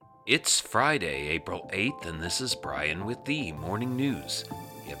It's Friday, April 8th, and this is Brian with the Morning News.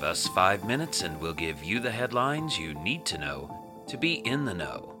 Give us 5 minutes and we'll give you the headlines you need to know to be in the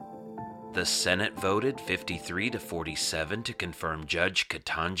know. The Senate voted 53-47 to confirm Judge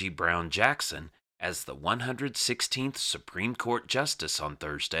Ketanji Brown Jackson as the 116th Supreme Court Justice on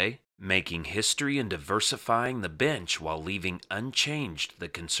Thursday, making history and diversifying the bench while leaving unchanged the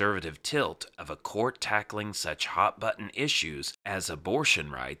conservative tilt of a court tackling such hot-button issues as abortion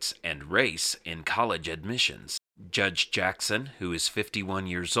rights and race in college admissions. Judge Jackson, who is 51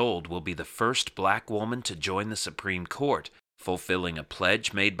 years old, will be the first black woman to join the Supreme Court, fulfilling a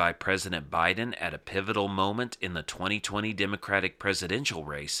pledge made by President Biden at a pivotal moment in the 2020 Democratic presidential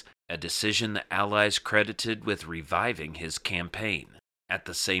race, a decision the allies credited with reviving his campaign. At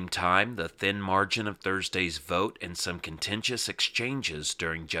the same time, the thin margin of Thursday's vote and some contentious exchanges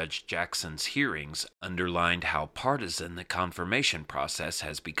during Judge Jackson's hearings underlined how partisan the confirmation process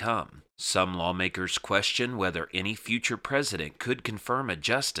has become. Some lawmakers question whether any future president could confirm a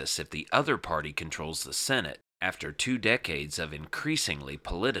justice if the other party controls the Senate, after 2 decades of increasingly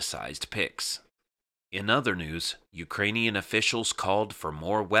politicized picks. In other news, Ukrainian officials called for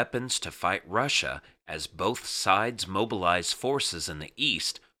more weapons to fight Russia as both sides mobilize forces in the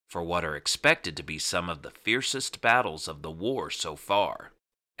east for what are expected to be some of the fiercest battles of the war so far.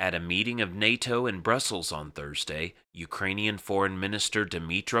 At a meeting of NATO in Brussels on Thursday, Ukrainian Foreign Minister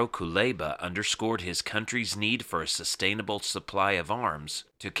Dmytro Kuleba underscored his country's need for a sustainable supply of arms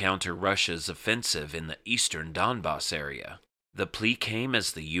to counter Russia's offensive in the eastern Donbas area. The plea came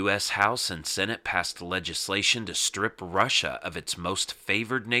as the U.S. House and Senate passed legislation to strip Russia of its most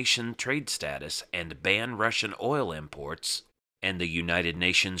favored nation trade status and ban Russian oil imports, and the United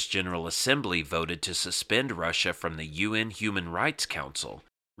Nations General Assembly voted to suspend Russia from the UN Human Rights Council,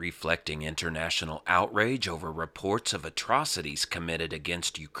 reflecting international outrage over reports of atrocities committed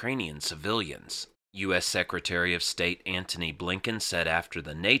against Ukrainian civilians. U.S. Secretary of State Antony Blinken said after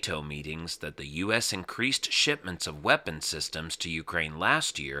the NATO meetings that the U.S. increased shipments of weapon systems to Ukraine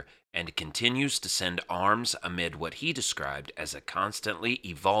last year and continues to send arms amid what he described as a constantly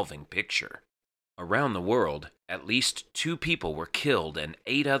evolving picture. Around the world, at least 2 people were killed and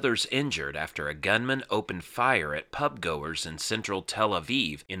 8 others injured after a gunman opened fire at pubgoers in central Tel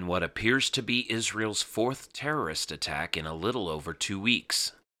Aviv in what appears to be Israel's 4th terrorist attack in a little over 2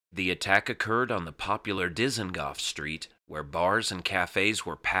 weeks. The attack occurred on the popular Dizengoff Street, where bars and cafes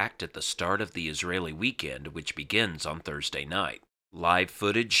were packed at the start of the Israeli weekend, which begins on Thursday night. Live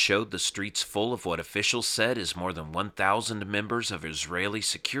footage showed the streets full of what officials said is more than 1,000 members of Israeli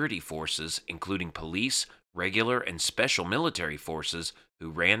security forces, including police, regular and special military forces, who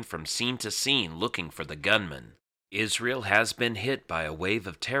ran from scene to scene looking for the gunman. Israel has been hit by a wave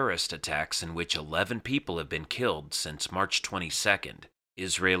of terrorist attacks in which 11 people have been killed since March 22nd.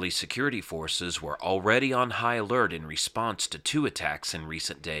 Israeli security forces were already on high alert in response to 2 attacks in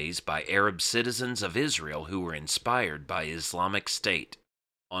recent days by Arab citizens of Israel who were inspired by Islamic State.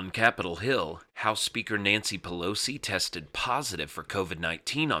 On Capitol Hill, House Speaker Nancy Pelosi tested positive for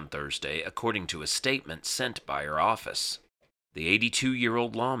COVID-19 on Thursday, according to a statement sent by her office. The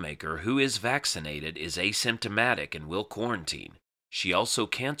 82-year-old lawmaker who is vaccinated is asymptomatic and will quarantine. She also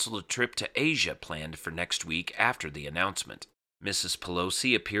canceled a trip to Asia planned for next week after the announcement. Mrs.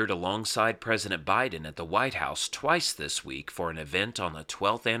 Pelosi appeared alongside President Biden at the White House twice this week for an event on the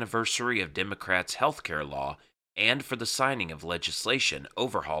 12th anniversary of Democrats' health care law and for the signing of legislation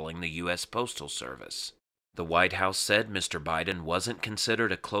overhauling the U.S. Postal Service. The White House said Mr. Biden wasn't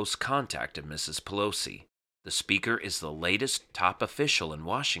considered a close contact of Mrs. Pelosi. The Speaker is the latest top official in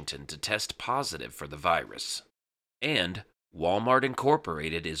Washington to test positive for the virus. And Walmart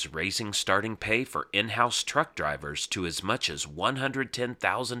Incorporated is raising starting pay for in-house truck drivers to as much as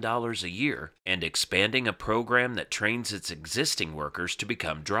 $110,000 a year and expanding a program that trains its existing workers to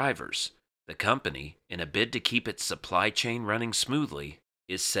become drivers. The company, in a bid to keep its supply chain running smoothly,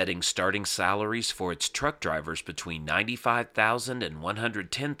 is setting starting salaries for its truck drivers between $95,000 and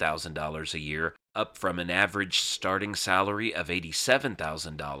 $110,000 a year, up from an average starting salary of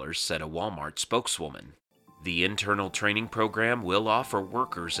 $87,000, said a Walmart spokeswoman. The internal training program will offer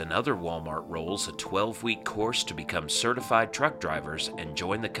workers in other Walmart roles a 12-week course to become certified truck drivers and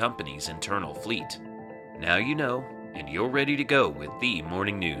join the company's internal fleet. Now you know, and you're ready to go with the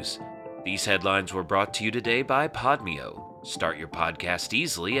Morning News. These headlines were brought to you today by Podmeo. Start your podcast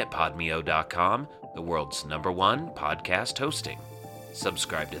easily at podmeo.com, the world's #1 podcast hosting.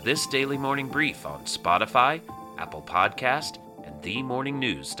 Subscribe to this daily morning brief on Spotify, Apple Podcast, and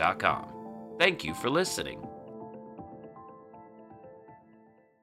themorningnews.com. Thank you for listening.